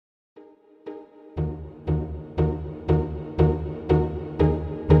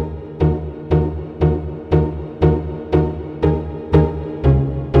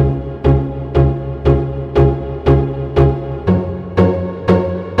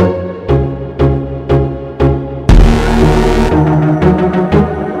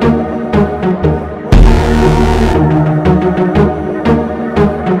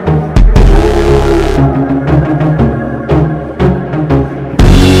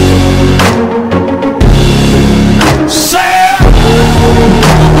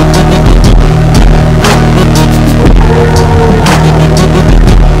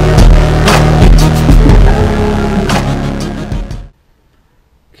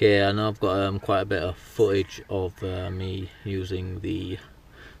Okay, I know I've got quite a bit of footage of me using the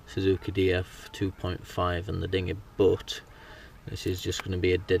Suzuki DF 2.5 and the dinghy, but this is just going to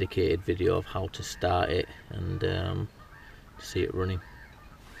be a dedicated video of how to start it and see it running.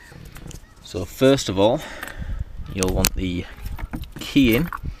 So first of all, you'll want the key in,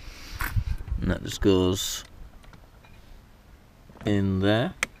 and that just goes in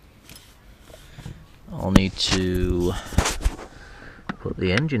there. I'll need to put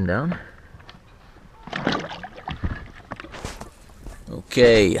the engine down.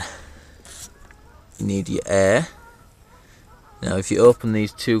 Okay, you need your air. Now if you open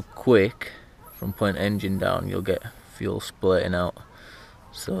these too quick from putting engine down, you'll get fuel splurting out,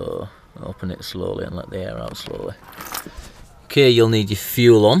 so open it slowly and let the air out slowly. Okay, you'll need your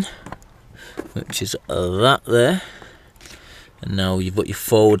fuel on, which is that there, and now you've got your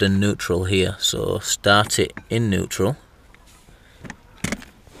forward and neutral here, so start it in neutral,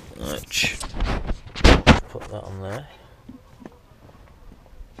 which put that on there.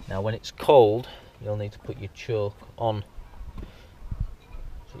 Now when it's cold, you'll need to put your choke on,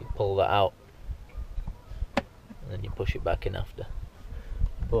 so you pull that out and then you push it back in after,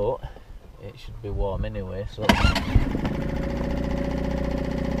 but it should be warm anyway, so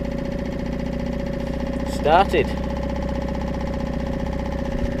started.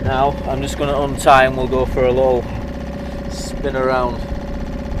 Now I'm just going to untie and we'll go for a little spin around.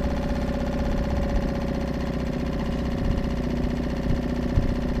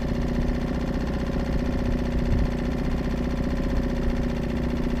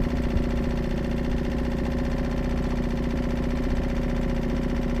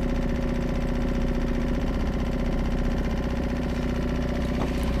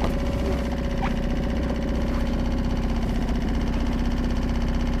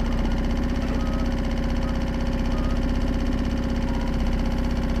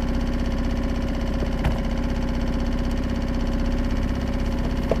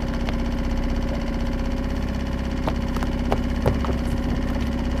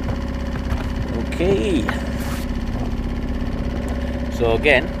 Okay, so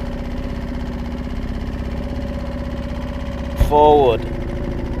again, forward,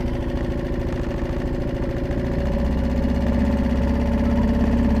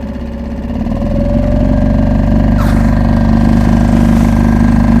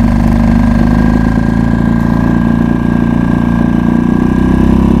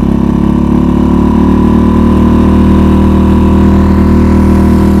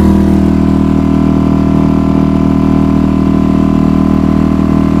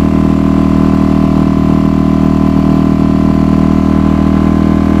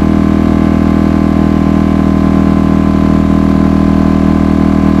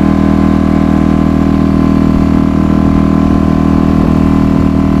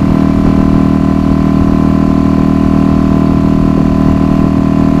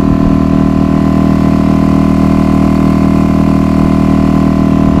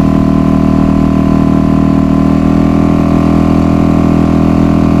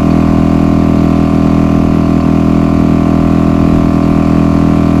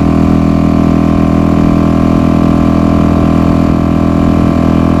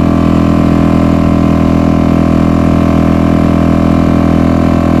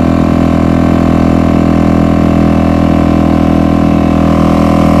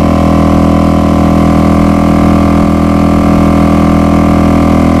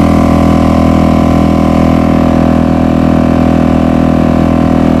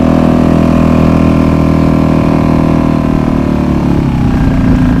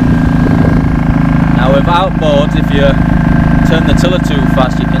 outboards, if you turn the tiller too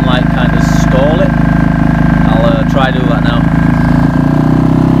fast, you can like kind of stall it. I'll try to do that now.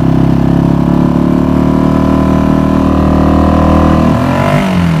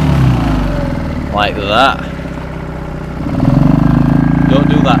 Like that. Don't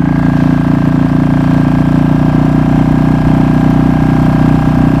do that.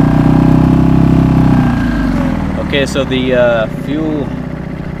 Okay, so the fuel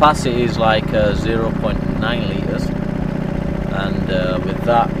capacity is like 0.9 litres, and with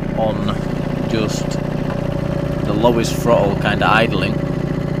that on just the lowest throttle kind of idling,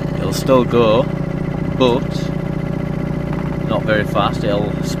 it'll still go, but not very fast.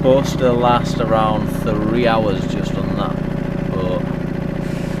 It's supposed to last around 3 hours just on that, but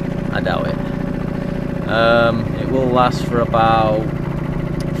I doubt it. It will last for about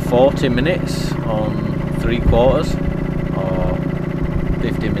 40 minutes on 3/4 or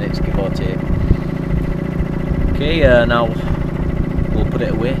 50 minutes, give or take. Okay, now we'll put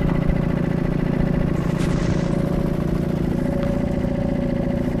it away.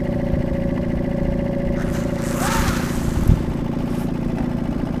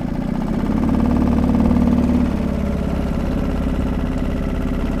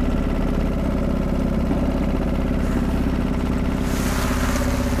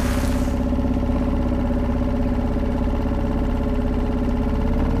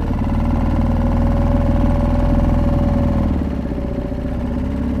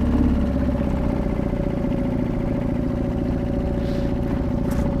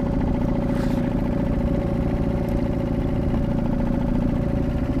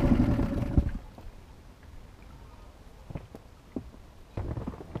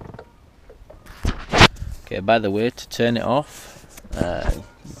 by the way, to turn it off,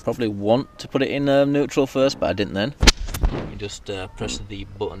 you probably want to put it in neutral first, but I didn't then. You just press the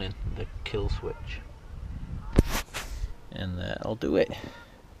button in, the kill switch, and I'll do it.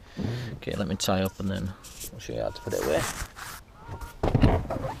 Okay, let me tie up and then I'll show you how to put it away.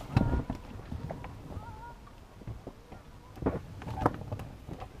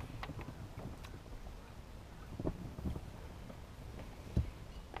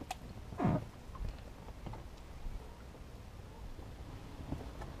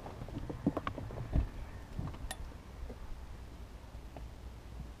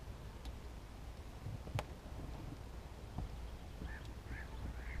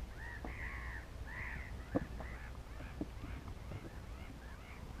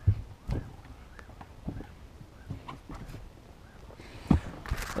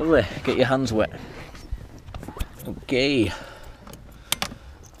 Lovely, get your hands wet. Okay,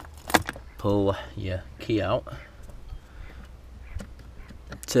 pull your key out,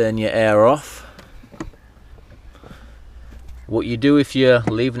 turn your air off. What you do if you're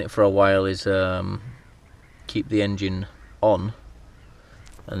leaving it for a while is keep the engine on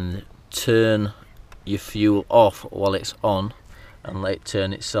and turn your fuel off while it's on and let it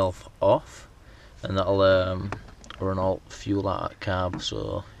turn itself off, and that'll run all fuel out of carb,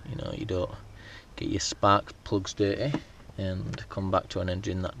 so you know you don't get your spark plugs dirty and come back to an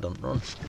engine that doesn't run.